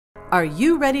Are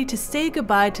you ready to say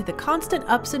goodbye to the constant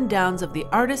ups and downs of the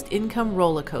artist income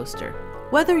roller coaster?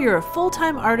 Whether you're a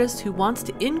full-time artist who wants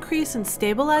to increase and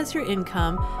stabilize your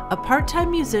income, a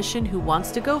part-time musician who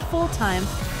wants to go full-time,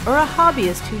 or a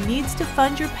hobbyist who needs to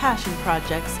fund your passion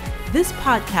projects, this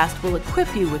podcast will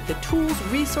equip you with the tools,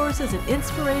 resources, and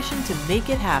inspiration to make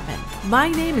it happen. My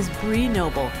name is Bree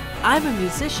Noble. I'm a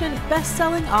musician,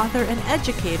 best-selling author, and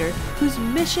educator whose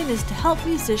mission is to help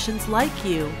musicians like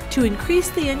you to increase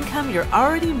the income you're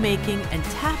already making and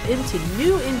tap into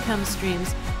new income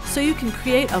streams so you can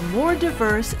create a more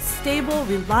diverse, stable,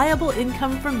 reliable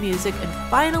income from music and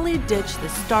finally ditch the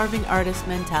starving artist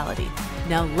mentality.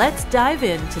 Now let's dive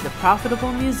into the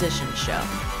Profitable Musician Show.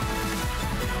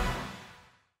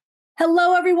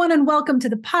 Hello, everyone, and welcome to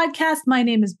the podcast. My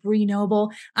name is Bree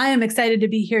Noble. I am excited to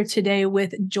be here today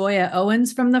with Joya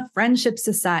Owens from the Friendship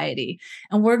Society.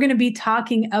 And we're going to be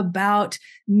talking about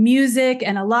music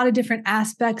and a lot of different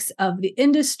aspects of the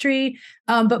industry.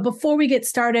 But before we get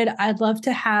started, I'd love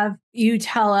to have you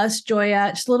tell us,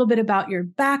 Joya, just a little bit about your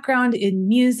background in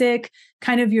music,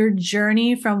 kind of your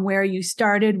journey from where you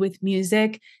started with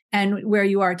music and where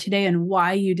you are today and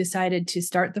why you decided to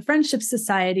start the Friendship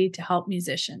Society to help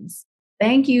musicians.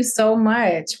 Thank you so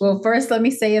much. Well, first, let me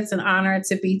say it's an honor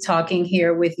to be talking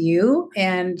here with you.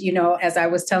 And, as I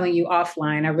was telling you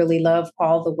offline, I really love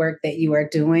all the work that you are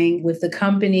doing with the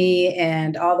company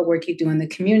and all the work you do in the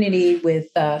community with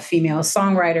female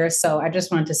songwriters. So I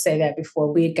just wanted to say that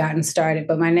before we had gotten started.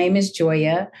 But my name is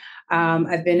Joya.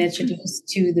 I've been introduced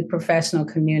to the professional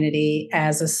community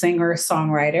as a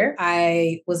singer-songwriter.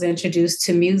 I was introduced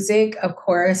to music, of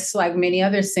course, like many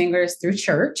other singers, through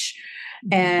church.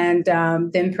 And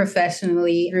then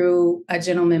professionally through a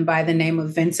gentleman by the name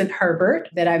of Vincent Herbert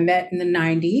that I met in the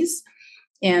 90s.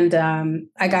 And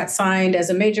I got signed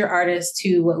as a major artist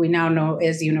to what we now know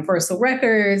as Universal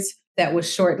Records. That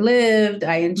was short-lived.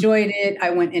 I enjoyed it.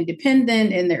 I went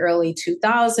independent in the early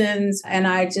 2000s, and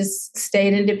I just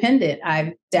stayed independent.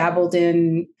 I dabbled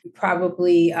in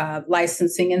probably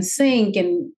licensing and sync,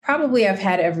 and probably I've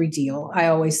had every deal. I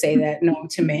always say that, known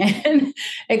to man,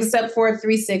 except for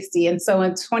 360. And so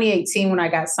in 2018, when I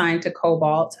got signed to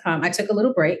Cobalt, I took a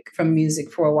little break from music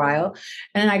for a while.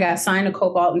 And then I got signed to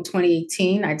Cobalt in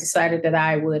 2018. I decided that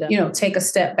I would, take a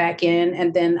step back in.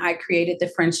 And then I created the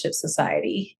Friendship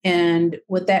Society. And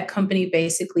what that company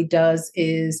basically does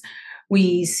is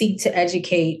we seek to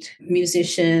educate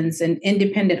musicians and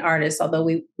independent artists, although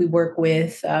we work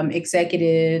with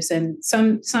executives and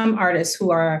some artists who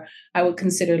are, I would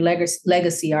consider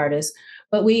legacy artists,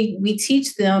 but we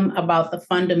teach them about the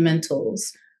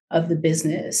fundamentals of the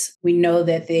business. We know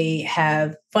that they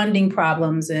have funding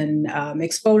problems and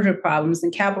exposure problems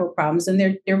and capital problems, and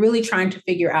they're really trying to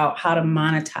figure out how to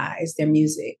monetize their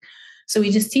music. So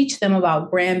we just teach them about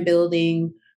brand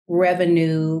building,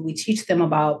 revenue. We teach them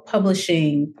about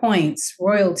publishing, points,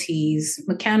 royalties,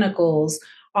 mechanicals,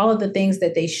 all of the things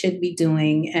that they should be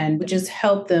doing, and we just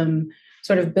help them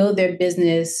sort of build their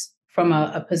business from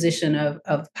a position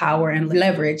of power and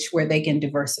leverage where they can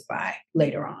diversify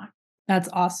later on. That's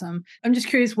awesome. I'm just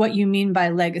curious what you mean by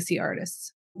legacy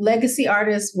artists. Legacy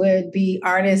artists would be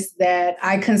artists that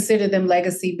I consider them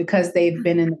legacy because they've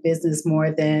been in the business more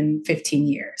than 15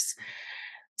 years.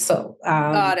 So,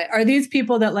 got it. Are these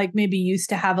people that maybe used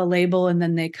to have a label and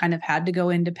then they kind of had to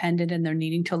go independent and they're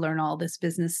needing to learn all this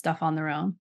business stuff on their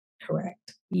own?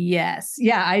 Correct. Yes.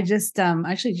 Yeah. I just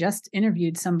actually just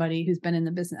interviewed somebody who's been in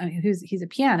the business. He's a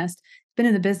pianist, been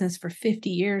in the business for 50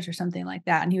 years or something like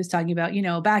that. And he was talking about,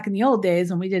 back in the old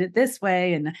days when we did it this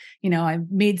way and, I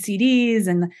made CDs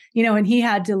and, and he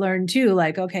had to learn too,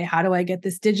 okay, how do I get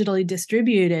this digitally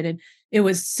distributed? And it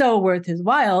was so worth his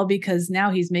while because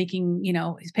now he's making,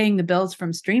 he's paying the bills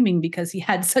from streaming because he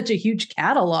had such a huge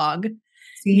catalog,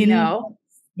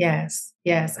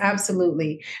 Yes,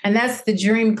 absolutely. And that's the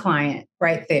dream client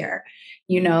right there.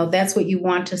 That's what you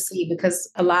want to see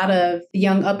because a lot of the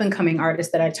young up and coming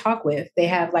artists that I talk with, they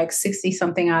have 60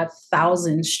 something odd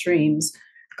thousand streams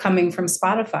coming from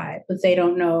Spotify, but they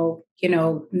don't know,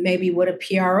 maybe what a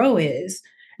PRO is.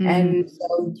 And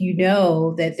so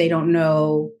that they don't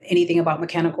know anything about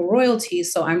mechanical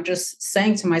royalties. So I'm just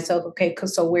saying to myself, okay,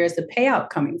 so where's the payout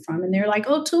coming from? And they're like,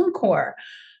 oh, TuneCore.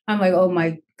 I'm like, oh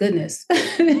my goodness.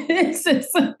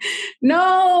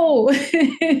 No.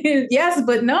 Yes,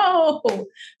 but no.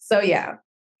 So yeah.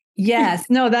 Yes.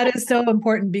 No, that is so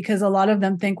important because a lot of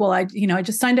them think, well, I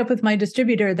just signed up with my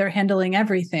distributor. They're handling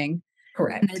everything.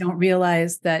 Correct. And they don't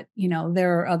realize that,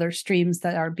 there are other streams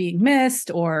that are being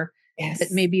missed or that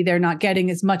maybe they're not getting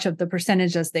as much of the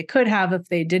percentage as they could have if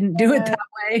they didn't do it that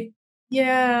way.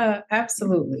 Yeah,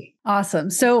 absolutely. Awesome.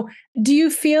 So do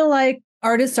you feel like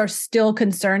artists are still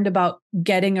concerned about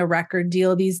getting a record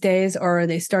deal these days, or are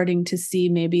they starting to see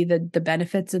maybe the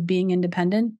benefits of being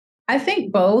independent? I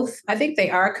think both. I think they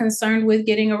are concerned with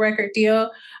getting a record deal.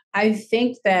 I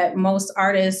think that most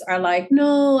artists are like,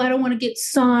 no, I don't want to get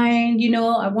signed.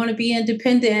 I want to be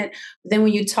independent. But then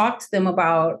when you talk to them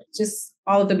about just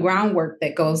all of the groundwork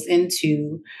that goes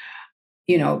into,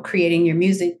 creating your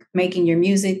music, making your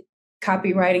music,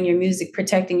 copywriting your music,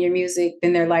 protecting your music,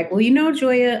 then they're like, well,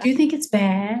 Joya, do you think it's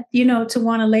bad, to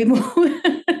want a label?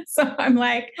 So I'm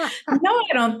like, no,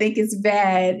 I don't think it's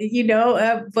bad,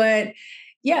 but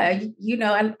yeah,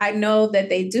 I know that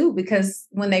they do, because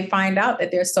when they find out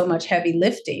that there's so much heavy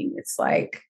lifting, it's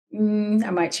like, I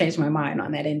might change my mind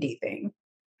on that indie thing.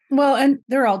 Well, and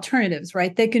there are alternatives,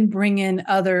 right? They can bring in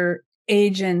other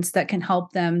agents that can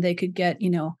help them. They could get,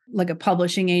 like a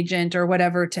publishing agent or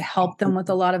whatever to help them with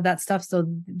a lot of that stuff. So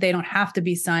they don't have to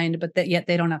be signed, but yet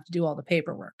they don't have to do all the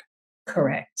paperwork.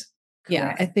 Correct.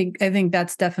 Yeah, I think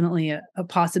that's definitely a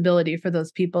possibility for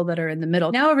those people that are in the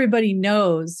middle. Now everybody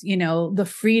knows, the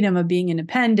freedom of being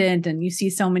independent, and you see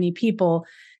so many people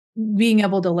being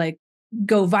able to like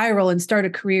go viral and start a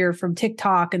career from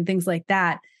TikTok and things like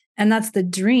that. And that's the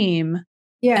dream.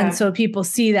 Yeah. And so people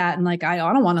see that and like, I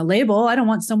don't want a label. I don't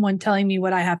want someone telling me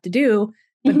what I have to do.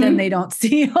 But then they don't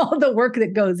see all the work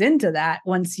that goes into that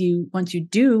once you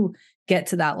do get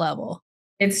to that level.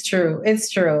 It's true. It's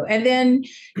true. And then,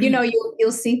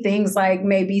 you'll see things like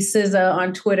maybe SZA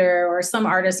on Twitter or some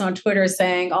artists on Twitter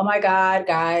saying, oh my God,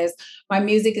 guys, my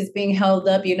music is being held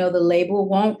up. The label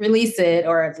won't release it,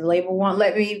 or the label won't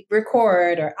let me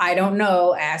record, or I don't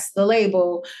know, ask the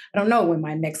label. I don't know when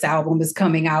my next album is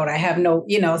coming out. I have no,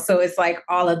 so it's like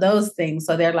all of those things.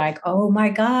 So they're like, oh my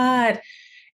God,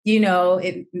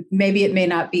 it may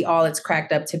not be all it's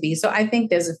cracked up to be. So I think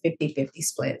there's a 50-50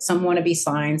 split. Some want to be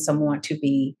signed, some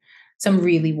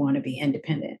really want to be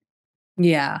independent.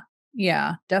 Yeah.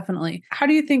 Yeah, definitely. How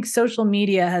do you think social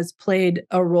media has played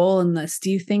a role in this?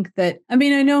 Do you think that, I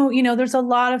know, there's a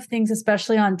lot of things,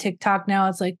 especially on TikTok now,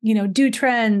 it's like, do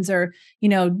trends or,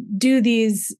 do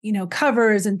these,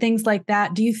 covers and things like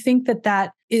that. Do you think that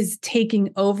that is taking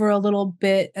over a little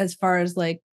bit as far as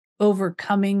like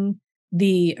overcoming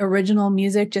the original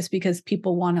music just because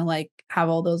people want to like have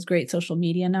all those great social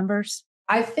media numbers?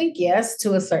 I think yes,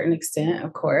 to a certain extent,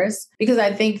 of course, because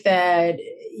I think that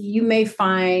you may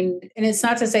find, and it's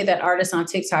not to say that artists on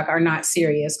TikTok are not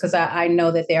serious, because I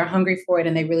know that they're hungry for it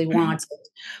and they really want it.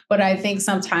 But I think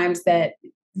sometimes that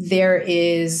there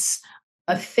is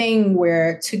a thing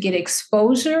where to get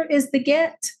exposure is the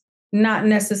get, not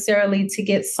necessarily to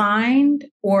get signed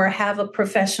or have a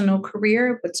professional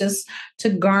career, but just to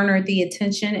garner the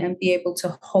attention and be able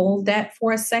to hold that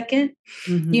for a second,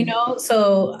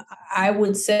 So I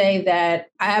would say that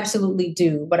I absolutely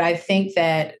do, but I think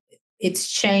that it's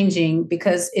changing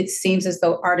because it seems as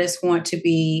though artists want to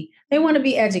be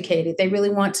educated. They really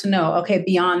want to know, okay,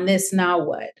 beyond this, now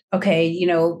what? Okay,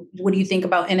 what do you think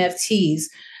about NFTs?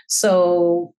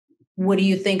 So what do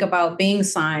you think about being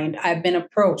signed? I've been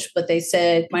approached, but they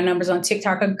said my numbers on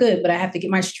TikTok are good, but I have to get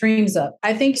my streams up.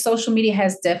 I think social media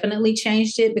has definitely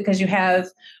changed it because you have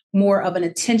more of an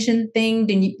attention thing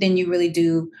than you really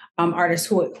do artists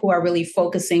who are really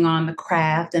focusing on the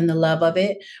craft and the love of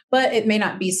it. But it may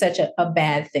not be such a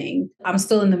bad thing. I'm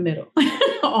still in the middle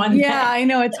on that. I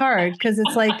know it's hard because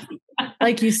it's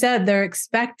like you said, they're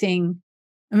expecting.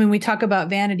 We talk about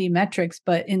vanity metrics,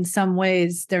 but in some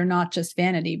ways they're not just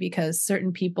vanity because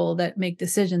certain people that make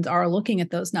decisions are looking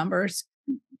at those numbers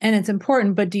and it's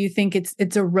important. But do you think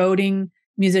it's eroding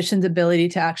musicians' ability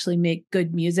to actually make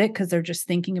good music because they're just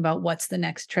thinking about what's the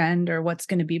next trend or what's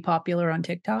going to be popular on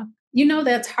TikTok?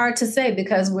 That's hard to say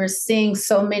because we're seeing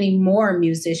so many more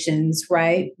musicians,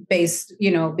 right? Because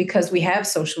we have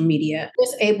social media,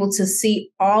 just able to see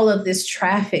all of this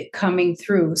traffic coming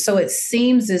through. So it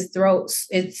seems as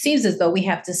though we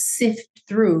have to sift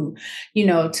through,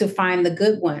 to find the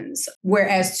good ones.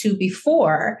 Whereas to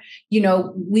before,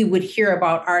 we would hear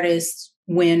about artists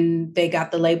when they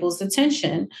got the label's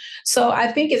attention. So I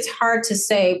think it's hard to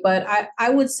say, but I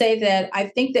would say that I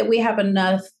think that we have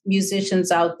enough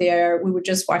musicians out there. We were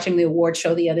just watching the award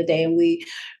show the other day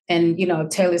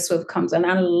and Taylor Swift comes and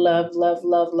I love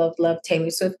Taylor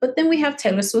Swift. But then we have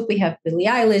Taylor Swift, we have Billie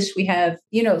Eilish, we have,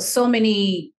 so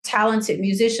many talented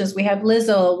musicians. We have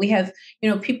Lizzo, we have,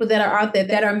 people that are out there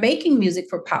that are making music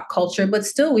for pop culture, but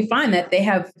still we find that they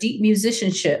have deep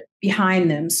musicianship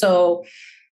behind them. So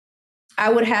I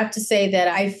would have to say that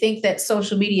I think that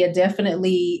social media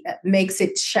definitely makes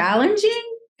it challenging.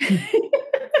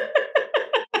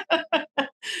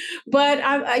 But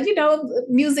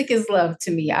music is love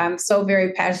to me. I'm so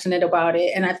very passionate about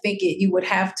it. And I think you would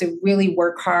have to really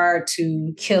work hard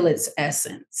to kill its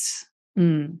essence.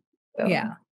 Mm. So.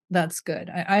 Yeah, that's good.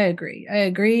 I agree. I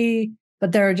agree.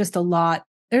 But there are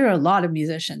a lot of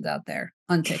musicians out there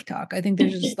on TikTok. I think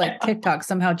there's just like TikTok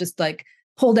somehow just like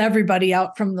pulled everybody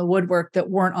out from the woodwork that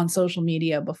weren't on social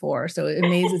media before. So it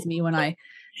amazes me when I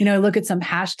look at some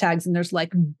hashtags and there's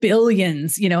like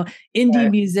billions,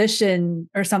 indie musician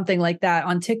or something like that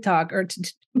on TikTok, or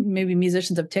maybe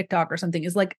musicians of TikTok or something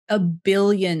is like a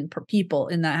billion per people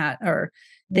in that or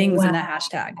things in that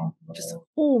hashtag. Just,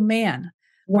 oh man,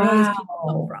 where all these people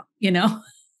come from,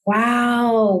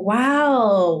 Wow.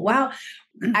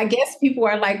 I guess people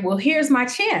are like, well, here's my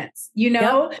chance,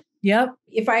 Yep.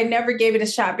 If I never gave it a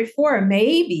shot before,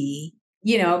 maybe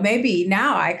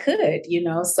now I could,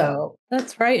 so.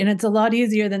 That's right. And it's a lot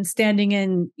easier than standing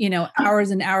in,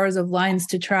 hours and hours of lines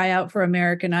to try out for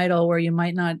American Idol, where you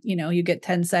might not, you get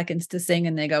 10 seconds to sing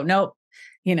and they go, nope,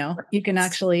 you can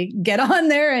actually get on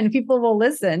there and people will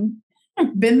listen.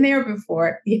 Been there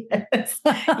before. Yes.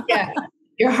 Yeah.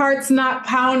 Your heart's not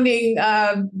pounding,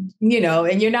 and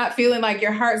you're not feeling like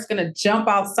your heart's going to jump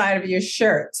outside of your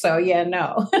shirt. So yeah,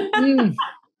 no.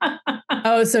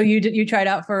 Oh, so you tried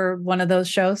out for one of those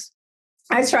shows?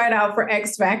 I tried out for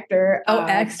X Factor.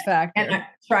 X Factor. And I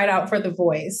tried out for The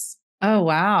Voice. Oh,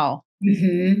 wow.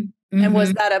 Mm-hmm. Mm-hmm. And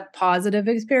was that a positive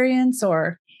experience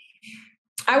or?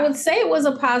 I would say it was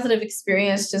a positive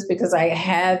experience just because I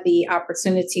had the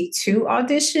opportunity to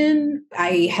audition.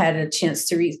 I had a chance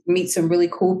to meet some really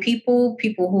cool people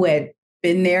who had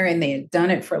been there and they had done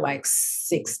it for like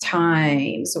 6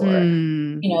 times, or,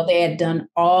 they had done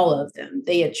all of them.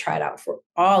 They had tried out for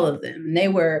all of them. And they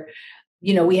were,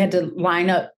 we had to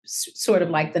line up sort of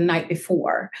like the night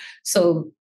before. So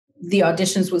the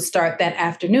auditions would start that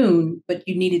afternoon, but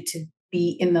you needed to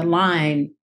be in the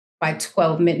line by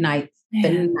 12 midnight.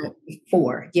 The night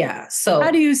before. Yeah. So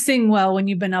how do you sing well when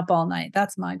you've been up all night?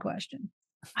 That's my question.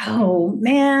 Oh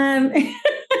man.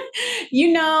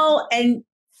 And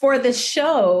for the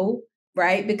show,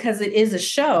 right? Because it is a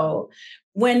show,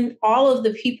 when all of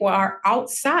the people are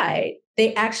outside,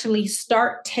 they actually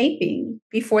start taping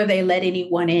before they let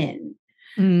anyone in.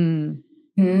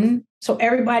 Mm-hmm. So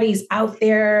everybody's out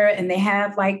there and they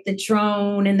have like the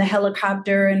drone and the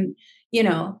helicopter and,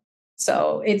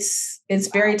 so it's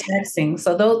very taxing.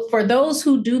 So for those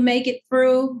who do make it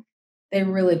through, they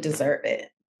really deserve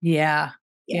it. Yeah.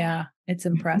 It's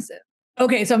impressive.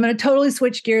 Okay. So I'm going to totally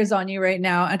switch gears on you right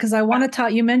now because I want to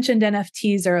talk, you mentioned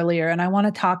NFTs earlier, and I want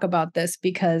to talk about this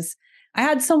because I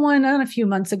had someone on a few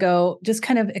months ago just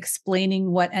kind of explaining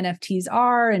what NFTs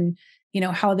are and,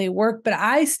 how they work, but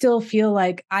I still feel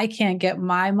like I can't get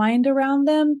my mind around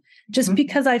them just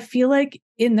because I feel like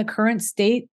in the current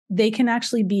state, they can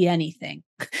actually be anything.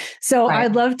 So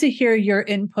I'd love to hear your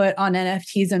input on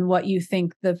NFTs and what you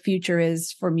think the future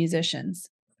is for musicians.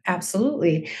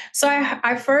 Absolutely. So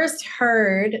I first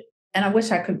heard, and I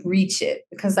wish I could reach it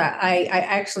because I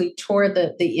actually tore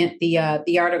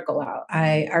the article out.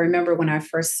 I remember when I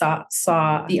first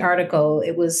saw the article,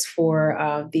 it was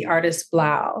for the artist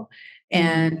Blau,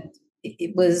 and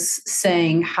it was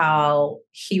saying how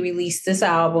he released this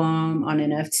album on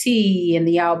NFT and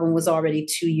the album was already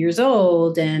 2 years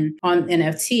old. And on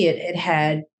NFT,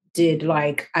 it did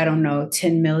like, I don't know,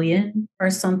 10 million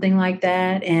or something like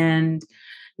that. And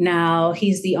now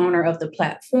he's the owner of the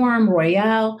platform,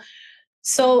 Royale.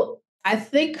 So I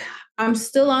think I'm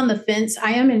still on the fence.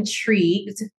 I am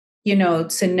intrigued,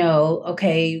 to know,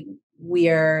 okay,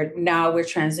 we're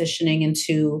transitioning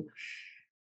into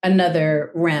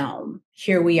another realm.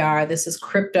 Here we are. This is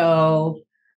crypto,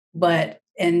 and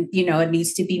it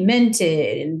needs to be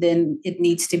minted, and then it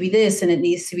needs to be this, and it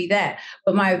needs to be that.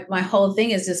 But my whole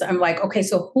thing is this: I'm like, okay,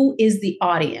 so who is the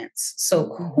audience?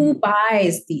 So who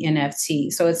buys the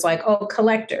NFT? So it's like, oh,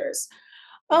 collectors.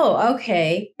 Oh,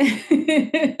 okay.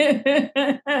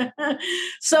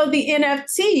 So the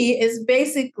NFT is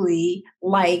basically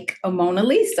like a Mona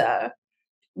Lisa.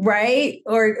 Right?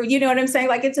 Or, you know what I'm saying?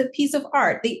 Like it's a piece of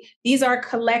art. These are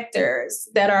collectors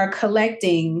that are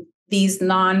collecting these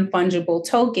non-fungible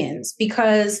tokens,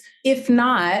 because if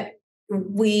not,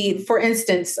 for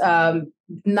instance,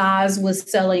 Nas was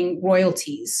selling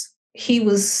royalties. He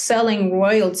was selling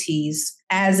royalties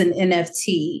as an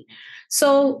NFT.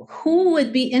 So who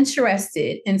would be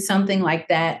interested in something like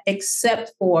that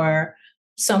except for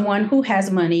someone who has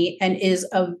money and is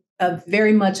a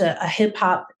very much a hip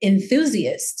hop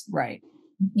enthusiast. Right.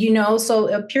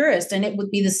 So a purist. And it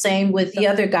would be the same with the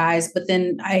other guys. But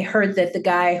then I heard that the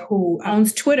guy who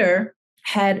owns Twitter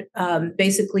had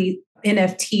basically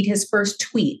NFT'd his first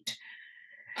tweet.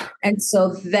 And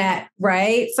so that,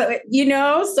 right. So,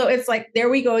 so it's like, there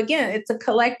we go again. It's a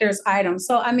collector's item.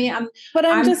 So, I mean,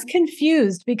 I'm just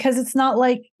confused because it's not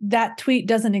like that tweet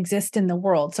doesn't exist in the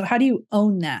world. So how do you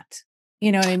own that?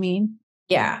 You know what I mean?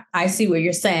 Yeah, I see what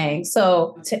you're saying.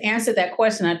 So to answer that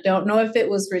question, I don't know if it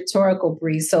was rhetorical,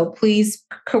 Bree. So please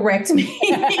correct me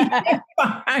if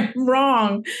I'm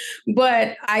wrong.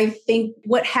 But I think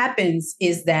what happens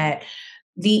is that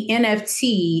the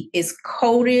NFT is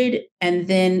coded and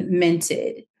then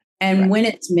minted. And when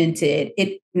it's minted,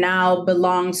 it now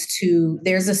belongs to,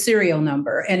 there's a serial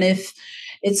number. And if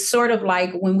it's sort of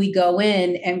like when we go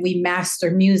in and we master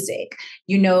music,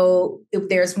 if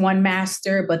there's one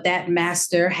master, but that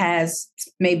master has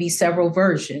maybe several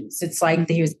versions. It's like,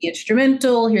 here's the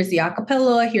instrumental, here's the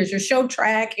acapella, here's your show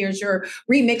track, here's your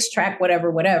remix track,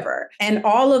 whatever. And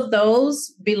all of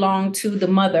those belong to the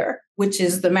mother, which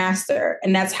is the master.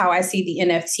 And that's how I see the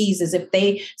NFTs, is if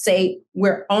they say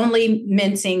we're only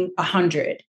minting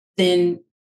 100, then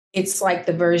it's like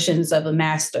the versions of a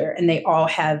master, and they all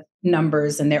have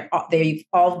numbers, and they've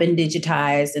all been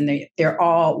digitized, and they're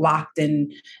all locked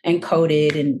and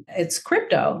coded, and it's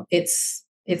crypto. It's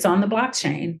on the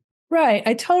blockchain. Right.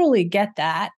 I totally get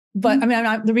that. But I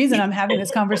mean, the reason I'm having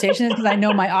this conversation is because I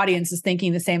know my audience is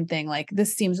thinking the same thing. Like,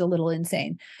 this seems a little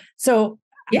insane. So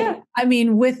yeah, I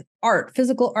mean, with art,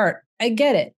 physical art, I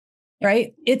get it.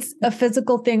 Right. It's a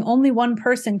physical thing. Only one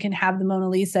person can have the Mona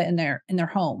Lisa in their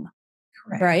home.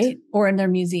 Correct. Right. Or in their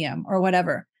museum or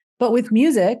whatever. But with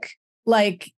music,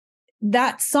 like,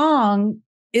 that song,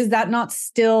 is that not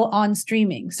still on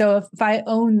streaming? So if I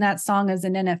own that song as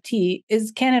an NFT,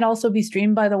 can it also be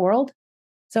streamed by the world?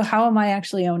 So how am I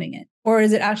actually owning it? Or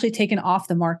is it actually taken off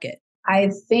the market?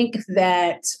 I think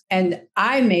that, and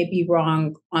I may be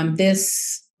wrong on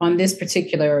this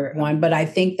particular one, but I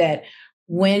think that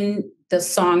when the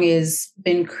song is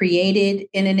been created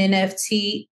in an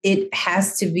NFT, it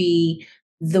has to be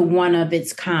the one of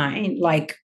its kind.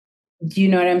 Like, do you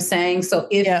know what I'm saying? So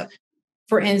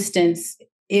for instance,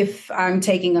 if I'm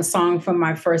taking a song from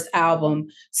my first album,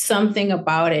 something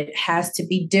about it has to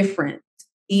be different,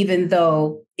 even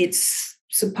though it's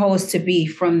supposed to be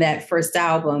from that first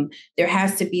album. There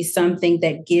has to be something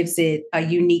that gives it a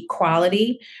unique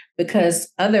quality,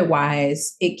 because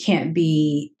otherwise it can't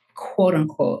be, quote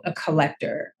unquote, a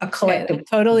collector. Okay, that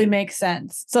totally makes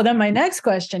sense. So then my next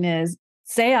question is,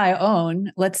 say I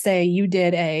own, let's say you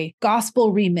did a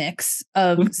gospel remix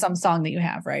of some song that you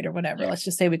have, right? Or whatever. Let's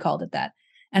just say we called it that.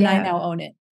 And I now own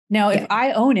it. Now, if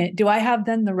I own it, do I have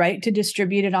then the right to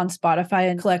distribute it on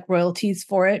Spotify and collect royalties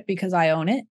for it because I own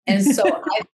it? And so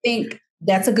I think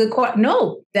that's a good question.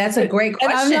 No, that's a great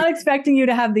question. And I'm not expecting you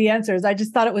to have the answers. I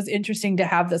just thought it was interesting to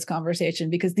have this conversation,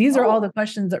 because these are all the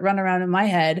questions that run around in my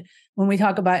head when we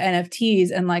talk about NFTs.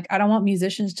 And like, I don't want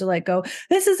musicians to like go,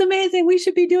 this is amazing, we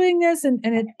should be doing this.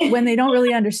 And when they don't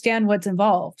really understand what's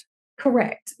involved.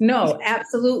 Correct. No,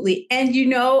 absolutely. And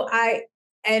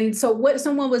and so what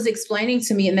someone was explaining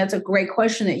to me, and that's a great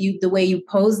question, the way you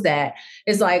posed that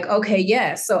is like, okay,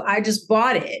 yes. So I just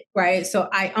bought it, right? So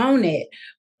I own it.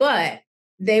 But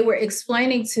they were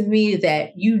explaining to me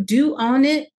that you do own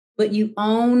it, but you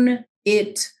own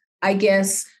it, I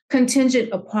guess, contingent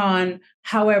upon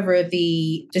however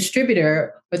the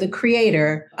distributor or the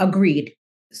creator agreed,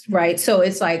 right? So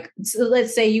it's like,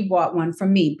 let's say you bought one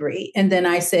from me, Bree, and then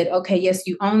I said, okay, yes,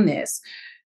 you own this.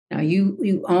 Now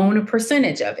you own a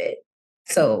percentage of it.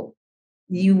 So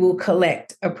you will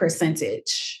collect a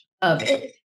percentage of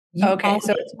it. So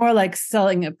it's more like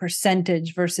selling a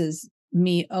percentage versus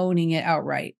me owning it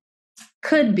outright.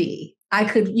 Could be. I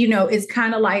could, it's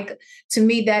kind of like, to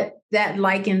me, that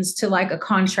likens to like a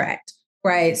contract,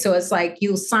 right? So it's like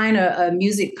you'll sign a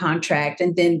music contract,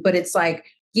 and then, but it's like,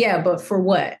 yeah, but for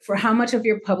what? For how much of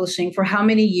your publishing? For how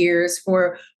many years?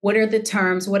 For what are the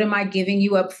terms? What am I giving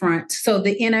you up front? So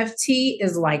the NFT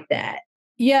is like that.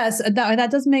 Yes, that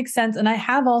does make sense. And I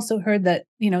have also heard that,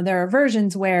 there are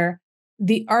versions where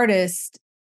the artist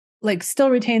like still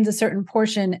retains a certain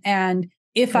portion. And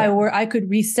if I could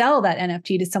resell that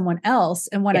NFT to someone else.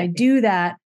 And when I do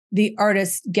that, the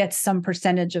artist gets some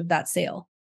percentage of that sale.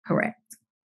 Correct.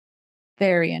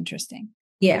 Very interesting.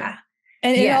 Yeah.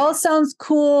 And it all sounds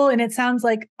cool, and it sounds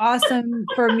like awesome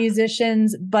for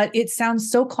musicians, but it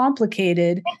sounds so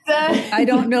complicated. I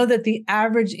don't know that the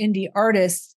average indie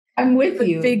artist would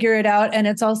figure it out. And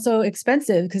it's also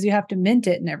expensive because you have to mint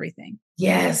it and everything.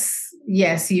 Yes.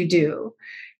 Yes, you do.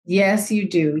 Yes, you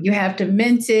do. You have to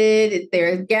mint it.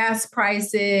 There are gas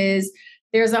prices.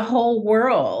 There's a whole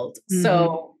world. Mm-hmm.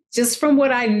 So just from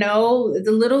what I know,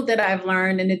 the little that I've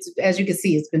learned, and it's, as you can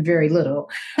see, it's been very little,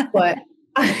 but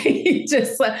I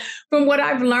just from what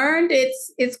I've learned,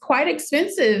 it's quite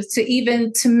expensive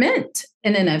to mint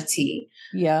an NFT.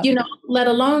 Yeah. Let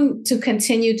alone to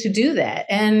continue to do that.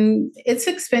 And it's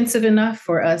expensive enough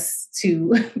for us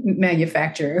to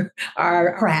manufacture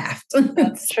our craft.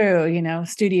 That's true,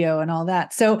 studio and all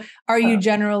that. So are you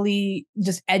generally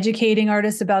just educating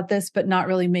artists about this, but not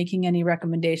really making any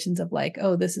recommendations of like,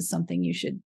 oh, this is something you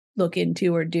should look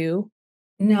into or do?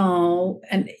 No.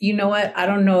 And you know what? I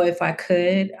don't know if I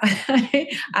could.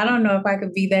 I don't know if I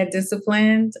could be that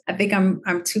disciplined. I think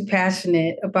I'm too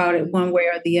passionate about it one way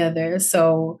or the other.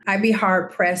 So I'd be hard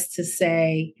pressed to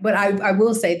say, but I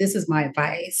will say this is my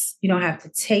advice. You don't have to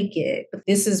take it, but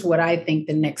this is what I think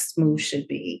the next move should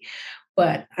be.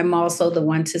 But I'm also the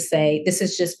one to say, this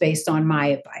is just based on my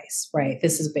advice, right?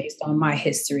 This is based on my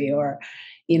history or,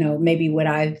 maybe what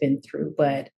I've been through.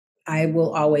 But I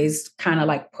will always kind of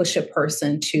like push a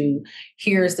person to,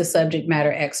 here's the subject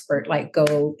matter expert, like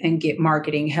go and get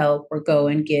marketing help or go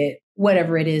and get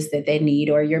whatever it is that they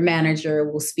need, or your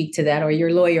manager will speak to that, or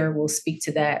your lawyer will speak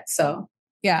to that. So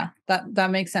yeah, that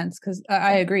makes sense. Cause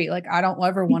I agree. Like, I don't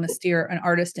ever want to steer an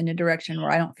artist in a direction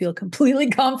where I don't feel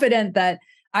completely confident that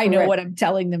I know what I'm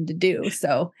telling them to do.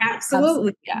 So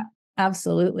absolutely. Yeah,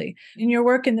 absolutely. In your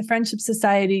work in the Friendship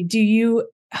Society, do you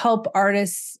help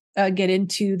artists get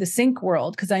into the sync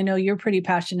world? Because I know you're pretty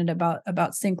passionate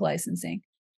about sync licensing.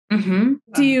 Mm-hmm.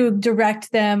 Do you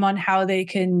direct them on how they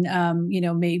can,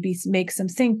 maybe make some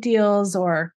sync deals?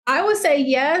 Or I would say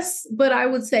yes, but I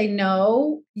would say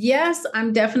no. Yes,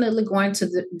 I'm definitely going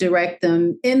to direct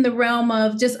them in the realm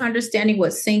of just understanding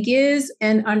what sync is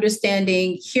and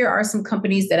understanding here are some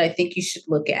companies that I think you should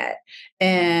look at.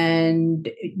 And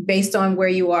based on where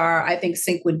you are, I think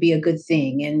sync would be a good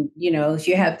thing. And, if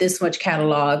you have this much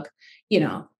catalog,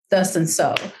 thus and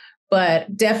so.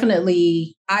 But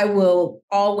definitely, I will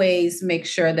always make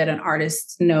sure that an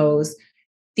artist knows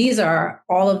these are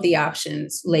all of the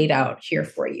options laid out here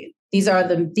for you. These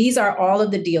are all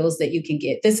of the deals that you can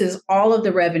get. This is all of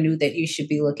the revenue that you should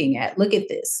be looking at. Look at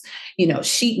this,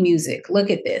 sheet music. Look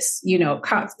at this,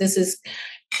 this is,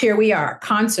 here we are,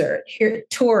 concert, here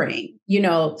touring,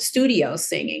 studio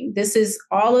singing. This is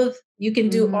you can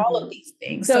do all of these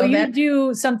things. So you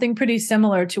do something pretty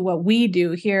similar to what we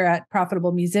do here at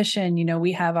Profitable Musician.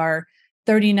 We have our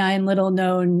 39 little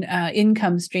known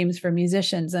income streams for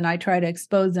musicians, and I try to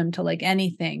expose them to like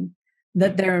anything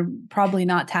that they're probably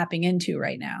not tapping into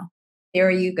right now.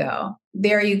 There you go.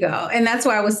 And that's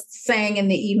why I was saying in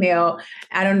the email,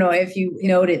 I don't know if you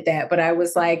noted that, but I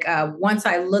was like, once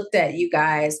I looked at you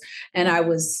guys and I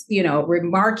was,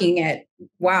 remarking at,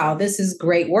 wow, this is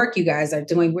great work you guys are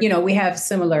doing. We have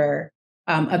similar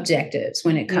objectives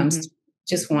when it comes to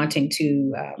just wanting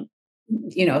to,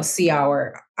 see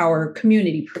our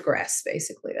community progress.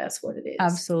 Basically, that's what it is.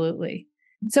 Absolutely.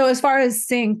 So as far as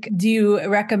sync, do you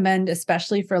recommend,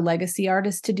 especially for legacy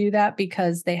artists, to do that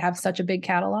because they have such a big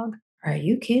catalog? Are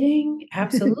you kidding?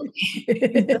 Absolutely.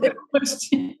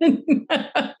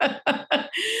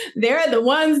 They're the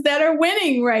ones that are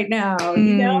winning right now.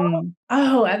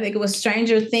 Oh, I think it was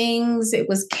Stranger Things. It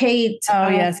was Kate. Oh,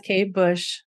 yes. Kate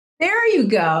Bush. There you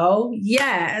go.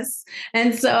 Yes.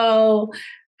 And so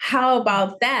how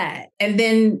about that? And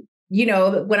then,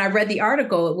 when I read the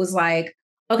article, it was like,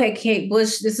 okay, Kate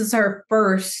Bush, this is her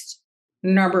first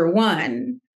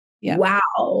 #1. Yeah.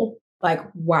 Wow. Like,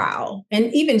 wow.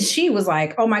 And even she was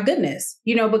like, oh my goodness,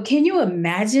 but can you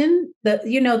imagine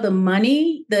the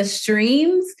money, the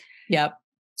streams? Yep.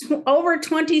 Over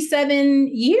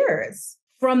 27 years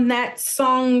from that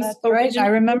song's right. I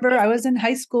remember I was in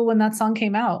high school when that song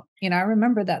came out. I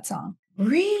remember that song.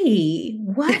 Really?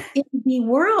 What in the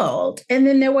world? And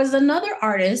then there was another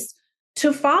artist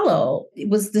to follow. It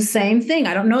was the same thing.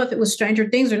 I don't know if it was Stranger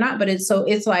Things or not, but it's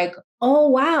like, oh,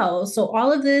 wow. So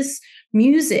all of this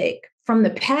music from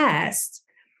the past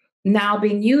now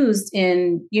being used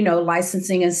in,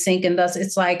 licensing and sync. And thus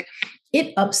it's like,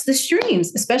 it ups the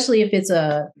streams, especially if it's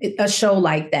a show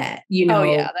like that, Oh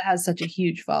yeah. That has such a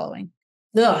huge following.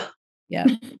 Ugh. Yeah.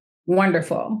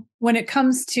 Wonderful. When it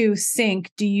comes to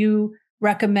sync, do you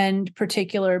recommend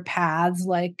particular paths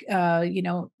like,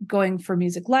 going for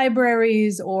music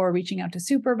libraries or reaching out to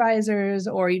supervisors,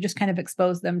 or you just kind of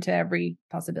expose them to every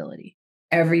possibility?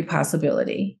 Every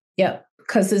possibility. Yep.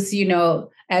 Because it's,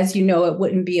 as it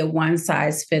wouldn't be a one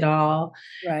size fit all.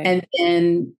 Right. And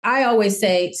then I always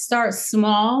say, start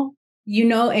small,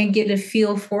 and get a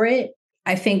feel for it.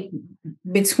 I think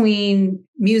between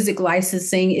music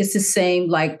licensing, it's the same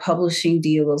like publishing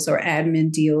deals or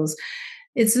admin deals.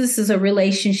 this is a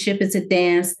relationship. It's a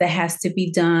dance that has to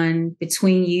be done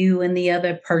between you and the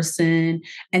other person.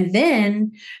 And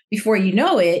then before you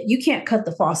know it, you can't cut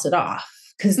the faucet off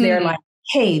because they're like,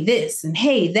 hey, this and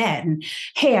hey, that. And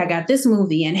hey, I got this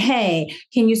movie. And hey,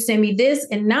 can you send me this?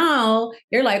 And now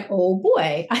you're like, oh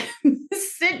boy, I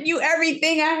sent you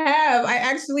everything I have. I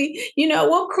actually,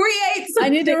 will create something. I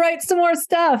need to write some more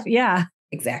stuff. Yeah.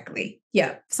 Exactly.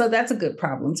 Yeah. So that's a good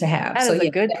problem to have. That is a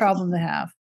good problem to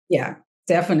have. Yeah.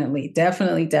 Definitely.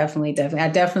 I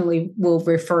definitely will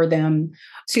refer them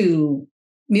to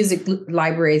music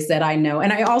libraries that I know.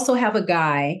 And I also have a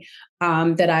guy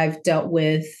that I've dealt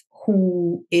with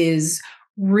who is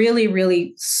really,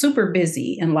 really super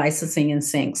busy in licensing and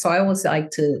sync. So I always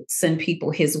like to send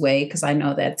people his way because I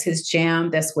know that's his jam.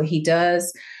 That's what he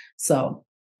does. So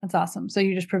that's awesome. So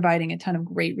you're just providing a ton of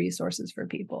great resources for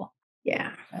people.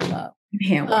 Yeah. I love.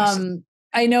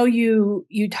 I know you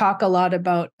talk a lot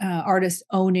about artists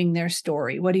owning their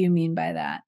story. What do you mean by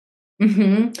that?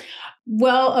 Mm-hmm.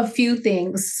 Well, a few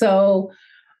things. So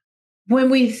when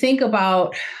we think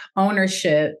about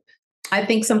ownership, I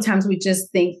think sometimes we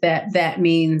just think that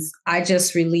means I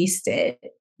just released it.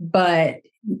 But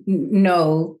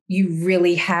no, you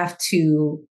really have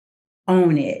to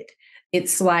own it.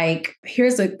 It's like,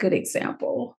 here's a good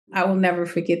example. I will never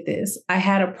forget this. I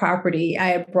had a property. I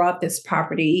had brought this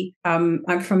property. I'm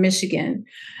from Michigan.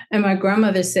 And my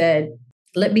grandmother said,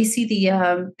 let me see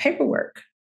the paperwork.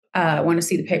 I want to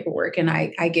see the paperwork. And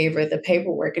I gave her the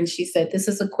paperwork. And she said, this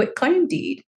is a quit claim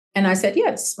deed. And I said,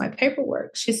 yes, it's my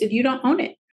paperwork. She said, you don't own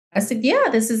it. I said, yeah,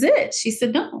 this is it. She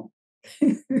said, no.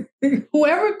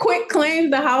 Whoever quit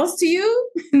claimed the house to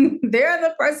you, they're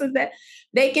the person that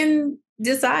they can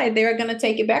decide they're going to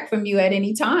take it back from you at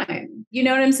any time. You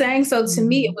know what I'm saying? So to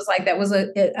me, it was like that was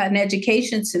an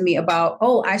education to me about,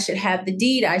 oh, I should have the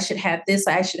deed. I should have this.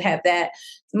 I should have that.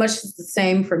 Much the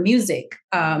same for music.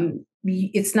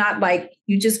 It's not like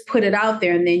you just put it out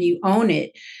there and then you own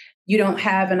it. You don't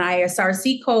have an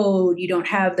ISRC code. You don't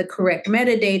have the correct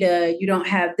metadata. You don't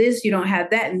have this. You don't have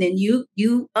that. And then you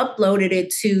uploaded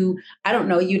it to, I don't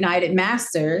know, United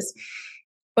Masters.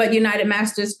 But United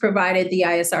Masters provided the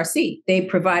ISRC. They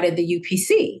provided the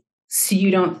UPC. So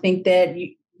you don't think that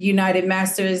United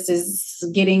Masters is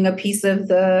getting a piece of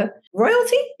the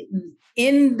royalty?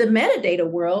 In the metadata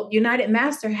world, United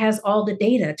Master has all the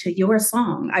data to your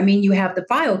song. I mean, you have the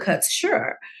file cuts,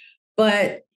 sure.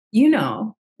 But,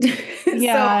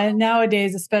 Yeah, so,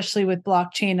 nowadays, especially with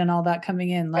blockchain and all that coming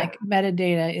in, like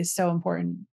metadata is so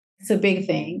important. It's a big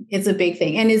thing.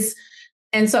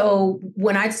 And so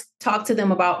when I talk to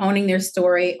them about owning their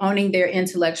story, owning their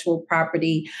intellectual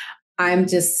property, I'm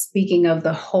just speaking of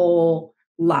the whole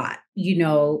lot,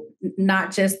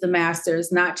 not just the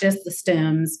masters, not just the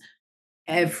stems,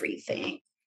 everything.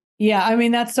 Yeah, I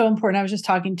mean, that's so important. I was just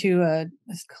talking to a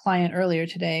client earlier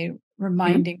today,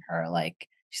 reminding her, like,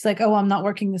 she's like, oh, I'm not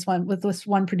working with this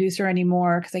one producer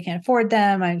anymore because I can't afford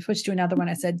them. I switched to another one.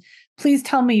 I said, please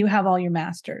tell me you have all your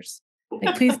masters.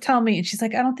 Like, please tell me. And she's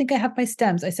like, I don't think I have my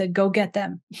stems. I said, go get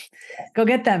them. Go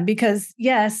get them. Because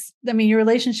yes, I mean, your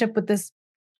relationship with this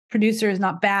producer is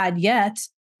not bad yet.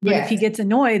 But if he gets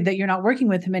annoyed that you're not working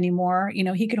with him anymore,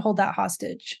 he could hold that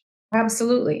hostage.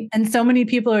 Absolutely. And so many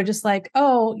people are just like,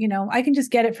 oh, I can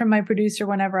just get it from my producer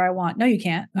whenever I want. No, you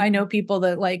can't. I know people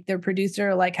that like their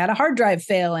producer like had a hard drive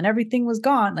fail and everything was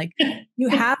gone. Like you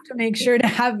have to make sure to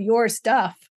have your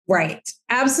stuff. Right.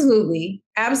 Absolutely.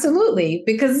 Absolutely.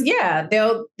 Because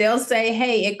they'll say,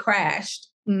 hey, it crashed.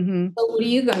 Mm-hmm. So what are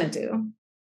you going to do?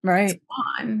 Right.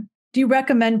 Do you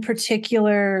recommend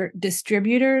particular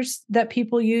distributors that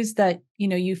people use that,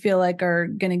 you feel like are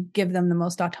going to give them the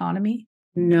most autonomy?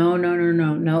 No.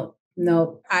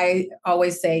 I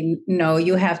always say, no,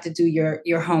 you have to do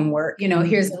your homework.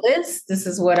 Here's a list. This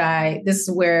is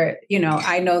where,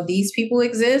 I know these people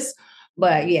exist,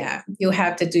 but yeah, you'll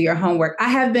have to do your homework. I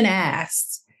have been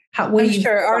asked. I'm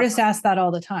sure artists ask that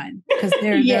all the time because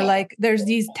they're like, there's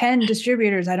these 10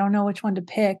 distributors. I don't know which one to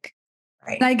pick.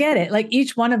 Right. And I get it. Like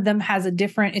each one of them has a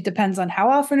different, it depends on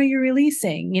how often are you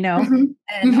releasing, and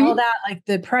all that, like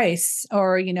the price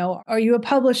or, are you a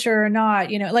publisher or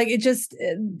not? Like it just,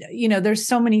 there's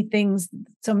so many things,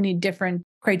 so many different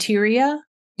criteria.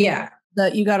 Yeah.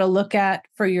 That you got to look at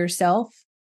for yourself.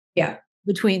 Yeah.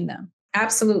 Between them.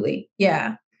 Absolutely.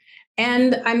 Yeah.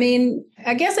 And I mean,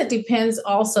 I guess it depends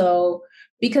also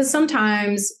because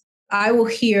sometimes I will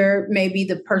hear maybe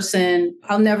the person,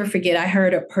 I'll never forget, I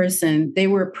heard a person, they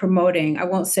were promoting, I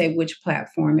won't say which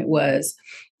platform it was,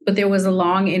 but there was a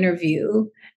long interview.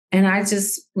 And I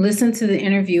just listened to the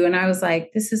interview and I was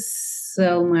like, this is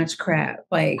so much crap.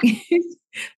 Like,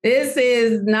 This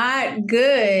is not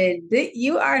good.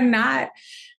 You are not,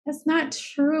 that's not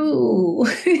true.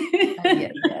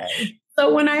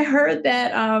 So when I heard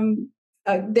that,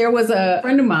 there was a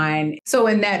friend of mine. So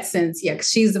in that sense, yeah, 'cause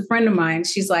she's a friend of mine.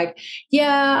 She's like,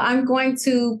 yeah, I'm going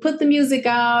to put the music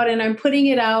out and I'm putting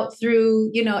it out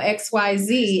through,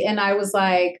 XYZ. And I was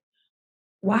like,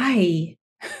 why?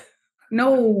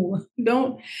 No,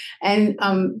 don't. And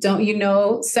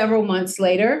don't several months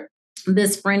later,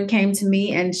 this friend came to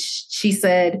me and she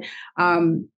said,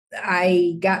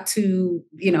 I got to,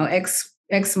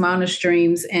 X amount of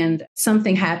streams and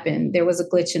something happened. There was a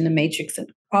glitch in the matrix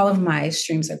and all of my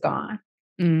streams are gone.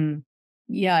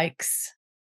 Yikes.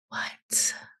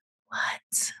 What?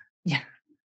 Yeah.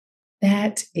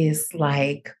 That is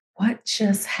like, what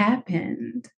just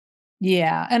happened?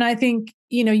 Yeah. And I think,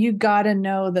 you got to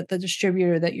know that the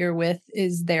distributor that you're with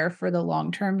is there for the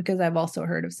long term, because I've also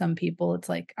heard of some people, it's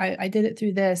like, I did it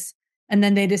through this. And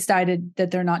then they decided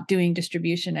that they're not doing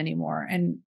distribution anymore.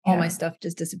 And all my stuff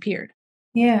just disappeared.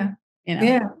 Yeah.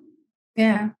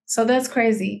 Yeah. So that's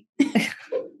crazy.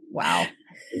 Wow.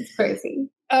 It's crazy.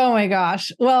 Oh my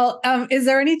gosh. Well, is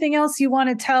there anything else you want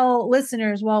to tell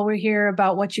listeners while we're here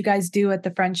about what you guys do at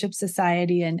the Friendship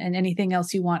Society and anything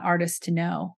else you want artists to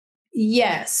know?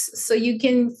 Yes. So you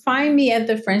can find me at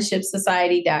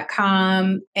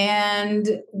thefriendshipsociety.com,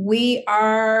 and we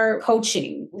are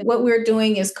coaching. What we're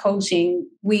doing is coaching.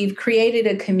 We've created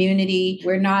a community.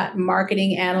 We're not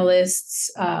marketing analysts,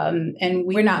 and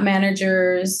we're not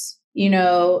managers,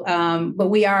 but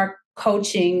we are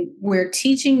coaching. We're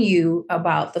teaching you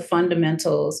about the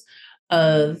fundamentals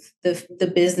of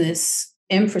the business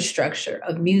infrastructure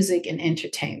of music and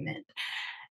entertainment.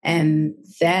 And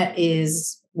that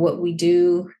is what we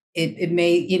do. It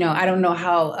may, I don't know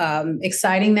how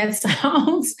exciting that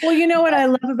sounds. Well, what I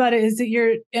love about it is that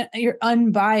you're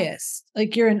unbiased.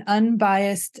 Like you're an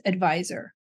unbiased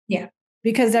advisor. Yeah.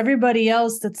 Because everybody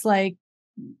else that's like,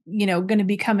 going to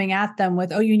be coming at them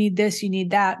with, oh, you need this, you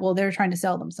need that. Well, they're trying to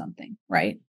sell them something,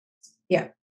 right? Yeah.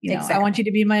 Exactly. I want you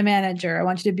to be my manager. I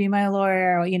want you to be my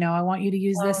lawyer. I want you to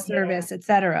use this service,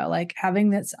 etc. Like having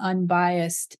this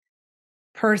unbiased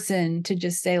person to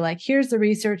just say like, here's the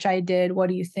research I did. What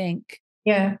do you think?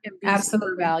 Yeah,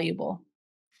 absolutely valuable.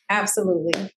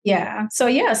 Absolutely. Yeah. So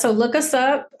look us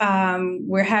up.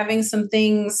 We're having some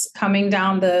things coming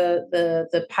down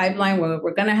the pipeline where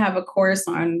we're going to have a course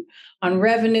on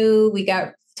revenue. We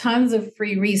got tons of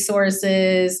free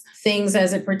resources, things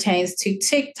as it pertains to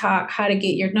TikTok, how to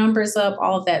get your numbers up.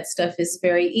 All of that stuff is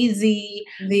very easy.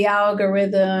 The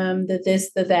algorithm, the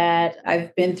this, the that.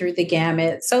 I've been through the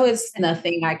gamut. So it's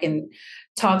nothing. I can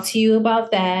talk to you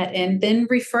about that and then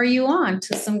refer you on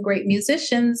to some great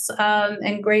musicians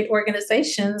and great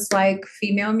organizations like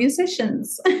Female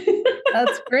Musicians.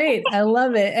 That's great. I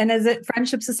love it. And is it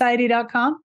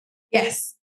friendshipsociety.com?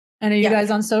 Yes. And are you guys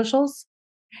on socials?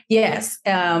 Yes.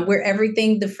 We're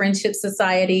everything the Friendship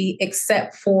Society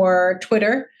except for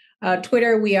Twitter.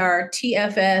 Twitter, we are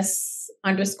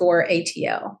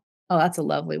TFS_ATL. Oh, that's a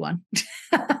lovely one.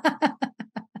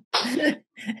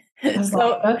 So is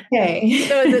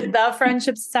it the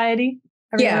Friendship Society?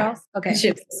 Else? Okay.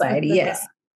 Friendship Society. Yes.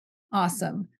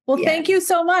 Awesome. Well, thank you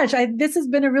so much. This has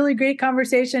been a really great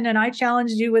conversation, and I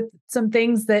challenged you with some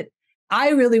things that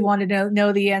I really wanted to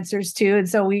know the answers to. And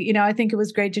so I think it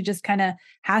was great to just kind of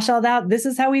hash all that. This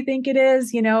is how we think it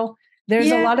is.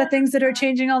 There's a lot of things that are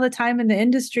changing all the time in the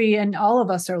industry, and all of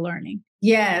us are learning.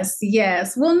 Yes.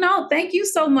 Well, no, thank you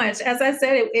so much. As I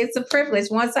said, it's a privilege.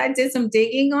 Once I did some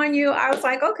digging on you, I was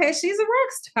like, okay, she's a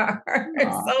rock star.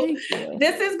 So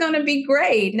this is going to be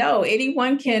great. No,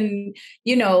 anyone can,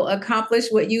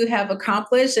 accomplish what you have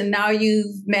accomplished. And now you've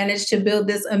managed to build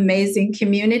this amazing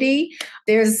community.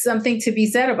 There's something to be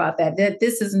said about that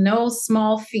this is no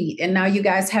small feat. And now you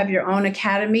guys have your own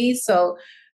academy. So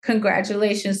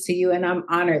congratulations to you. And I'm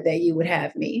honored that you would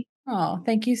have me. Oh,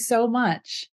 thank you so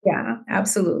much. Yeah,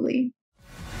 absolutely.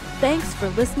 Thanks for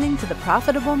listening to the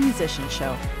Profitable Musician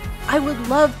Show. I would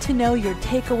love to know your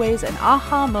takeaways and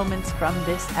aha moments from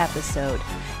this episode.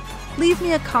 Leave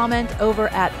me a comment over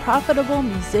at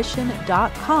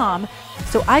profitablemusician.com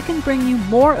so I can bring you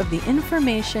more of the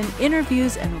information,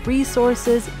 interviews, and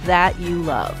resources that you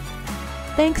love.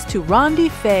 Thanks to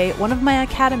Rondi Faye, one of my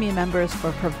Academy members,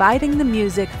 for providing the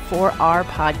music for our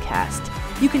podcast.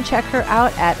 You can check her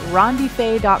out at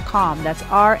rondifay.com. That's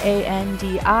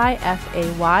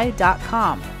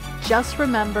RANDIFAY.com. Just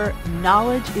remember,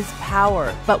 knowledge is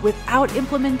power, but without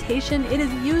implementation, it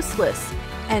is useless.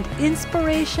 And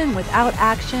inspiration without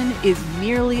action is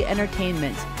merely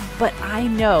entertainment. But I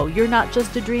know you're not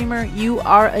just a dreamer, you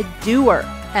are a doer.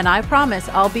 And I promise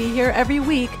I'll be here every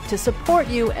week to support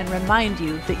you and remind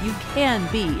you that you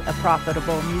can be a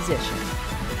profitable musician.